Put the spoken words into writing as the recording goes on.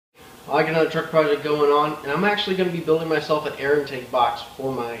I got another truck project going on, and I'm actually going to be building myself an air intake box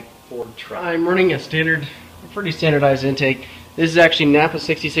for my Ford truck. I'm running a pretty standardized intake. This is actually Napa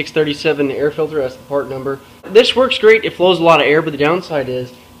 6637 air filter. That's the part number. This works great. It flows a lot of air, but the downside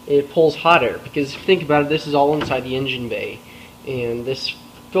is it pulls hot air, because if you think about it, this is all inside the engine bay, and this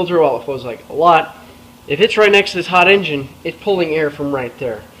filter, while it flows like a lot, if it's right next to this hot engine, it's pulling air from right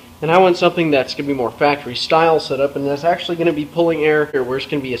there. And I want something that's going to be more factory style setup, and that's actually going to be pulling air here where it's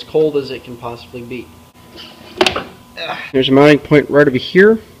going to be as cold as it can possibly be. There's a mounting point right over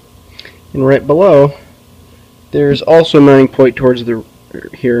here, and right below there's also a mounting point towards the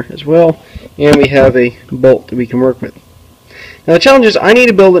here as well, and we have a bolt that we can work with. Now the challenge is I need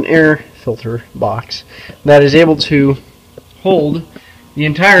to build an air filter box that is able to hold the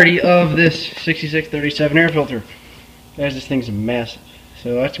entirety of this 6637 air filter. Guys, this thing's massive.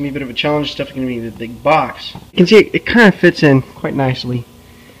 So that's going to be a bit of a challenge. It's definitely going to be the big box. You can see it kind of fits in quite nicely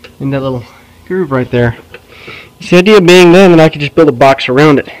in that little groove right there. It's the idea being then that I could just build a box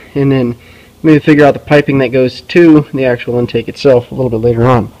around it and then maybe figure out the piping that goes to the actual intake itself a little bit later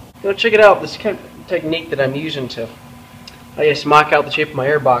on. So check it out. This kind of technique that I'm using to, I guess, mock out the shape of my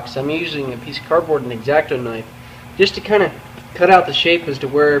air box. I'm using a piece of cardboard and an X-Acto knife just to kind of cut out the shape as to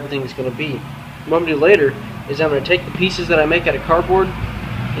where everything's going to be. What I'm going to do later is I'm going to take the pieces that I make out of cardboard,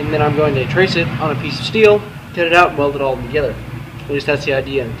 and then I'm going to trace it on a piece of steel, cut it out, and weld it all together. At least that's the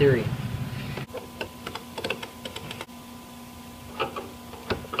idea in theory.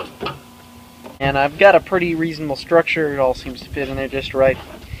 And I've got a pretty reasonable structure. It all seems to fit in there just right.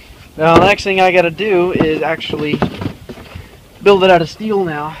 Now the next thing I got to do is actually build it out of steel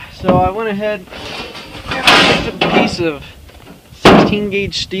now. So I went ahead and picked up a piece of 16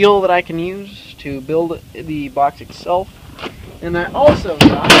 gauge steel that I can use to build the box itself. And I also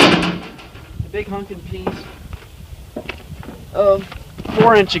got a big hunkin' piece of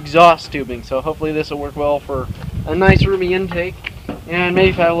 4-inch exhaust tubing. So hopefully this will work well for a nice roomy intake. And maybe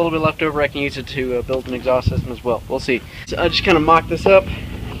if I have a little bit left over, I can use it to build an exhaust system as well. We'll see. So I just kind of mock this up.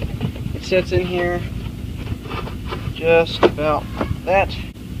 It sits in here just about that.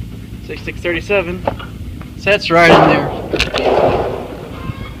 6637 sets right in there.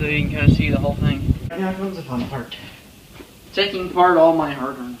 So you can kind of see the whole thing. Now comes the fun part. Taking apart all my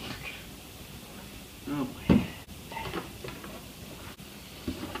hard-earned work. Oh boy.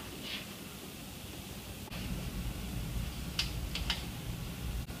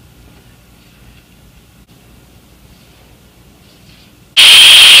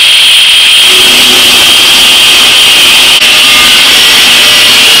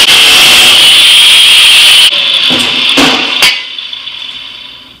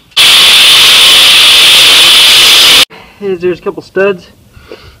 There's a couple studs.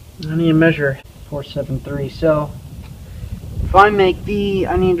 I need to measure 473. So if I make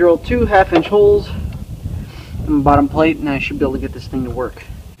I need to drill 2 half-inch holes in the bottom plate, and I should be able to get this thing to work.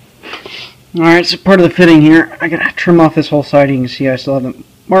 Alright, so part of the fitting here, I gotta trim off this whole side. You can see I still have the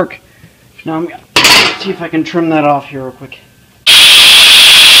mark. Now I'm gonna see if I can trim that off here real quick.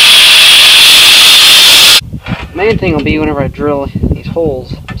 The main thing will be whenever I drill these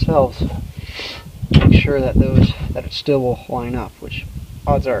holes themselves, make sure that it still will line up, which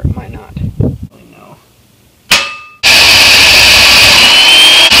odds are it might not. No.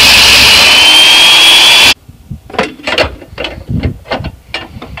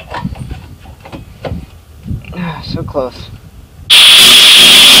 So close.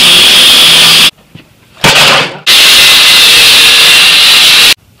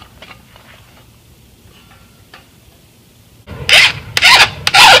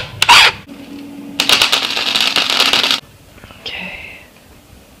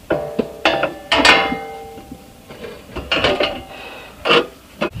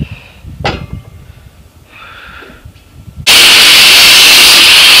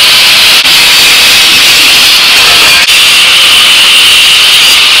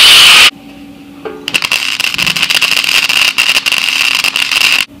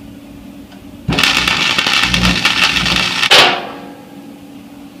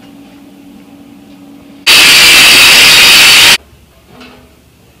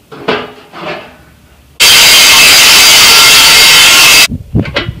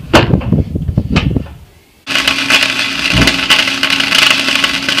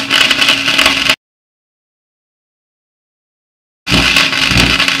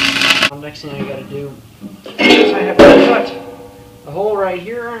 Next thing I gotta do is I have to cut a hole right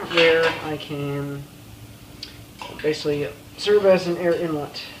here where I can basically serve as an air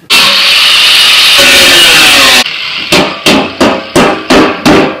inlet.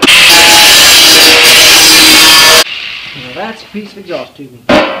 Now that's piece of exhaust tubing.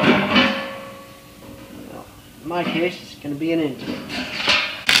 In my case, it's going to be an intake.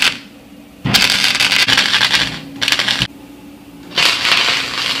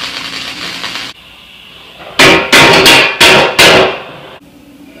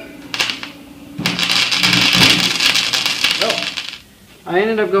 I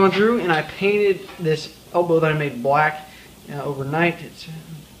ended up going through and I painted this elbow that I made black overnight. It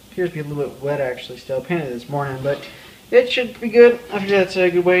appears to be a little bit wet actually still. I painted it this morning, but it should be good. I think that's a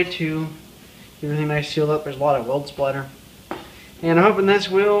good way to get everything nice sealed up. There's a lot of weld splatter. And I'm hoping this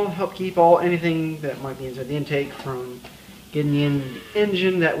will help keep anything that might be inside the intake from getting in the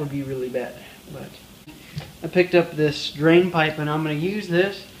engine. That would be really bad. But I picked up this drain pipe and I'm going to use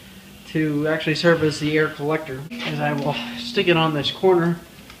this to actually serve as the air collector, as I will stick it on this corner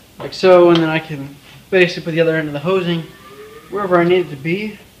like so, and then I can basically put the other end of the hosing wherever I need it to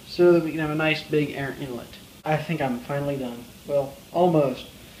be so that we can have a nice big air inlet. I think I'm finally done. Well, almost.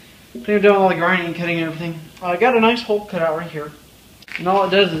 I've done all the grinding and cutting and everything. I got a nice hole cut out right here, and all it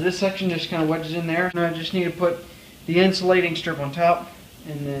does is this section just kind of wedges in there, and I just need to put the insulating strip on top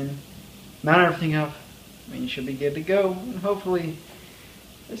and then mount everything up. I mean, you should be good to go, and hopefully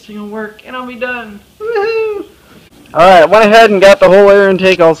this thing will work and I'll be done. Woohoo! Alright, I went ahead and got the whole air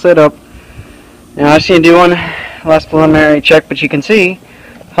intake all set up. Now I just need to do one last preliminary check, but you can see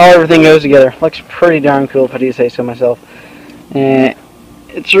how everything goes together. Looks pretty darn cool if I do say so myself. And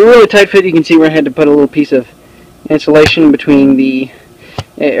it's a really tight fit. You can see where I had to put a little piece of insulation between the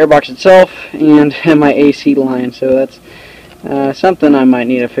airbox itself and my AC line. So that's something I might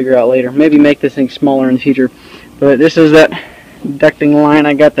need to figure out later. Maybe make this thing smaller in the future. But this is that ducting line.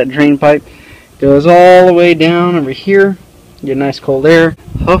 I got that drain pipe, goes all the way down over here, get nice cold air.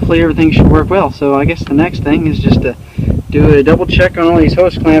 Hopefully everything should work well. So I guess the next thing is just to do a double check on all these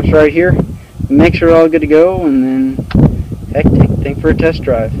hose clamps right here, make sure they're all good to go, and then heck, take the thing for a test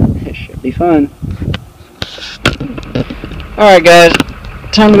drive. It should be fun. Alright guys,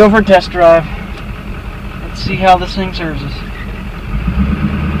 time to go for a test drive. Let's see how this thing serves us.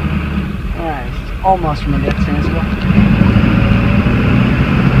 Alright, it's almost from a dead standstill.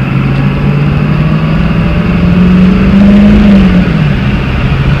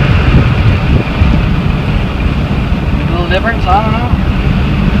 Difference? I don't know.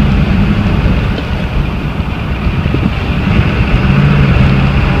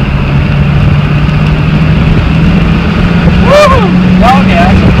 Woo! Oh yeah.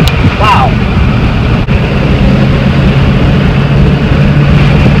 Wow.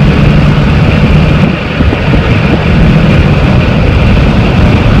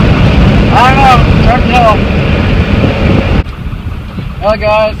 I don't know. Hard to tell. Well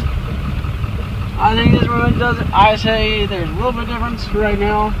guys, I think this really does it. I say there's a little bit of difference right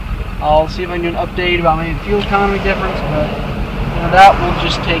now. I'll see if I can do an update about maybe fuel economy difference, but that will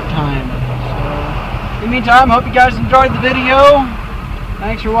just take time. So, in the meantime, hope you guys enjoyed the video.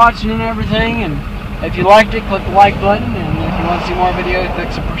 Thanks for watching and everything. And if you liked it, click the like button. And if you want to see more videos,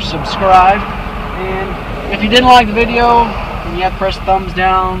 click subscribe. And if you didn't like the video and you have to press thumbs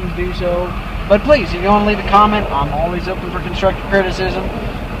down, do so. But please, if you want to leave a comment, I'm always open for constructive criticism.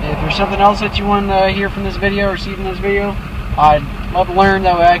 If there's something else that you want to hear from this video or see from this video, I'd love to learn.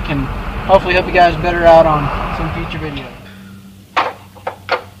 That way I can hopefully help you guys better out on some future videos.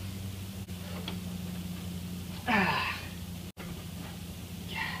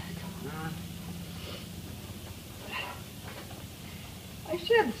 I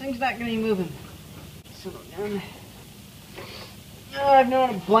said this thing's not going to be moving. Settle down. I've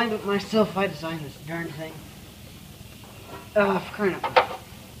known to blame it myself if I designed this darn thing. For crying out loud.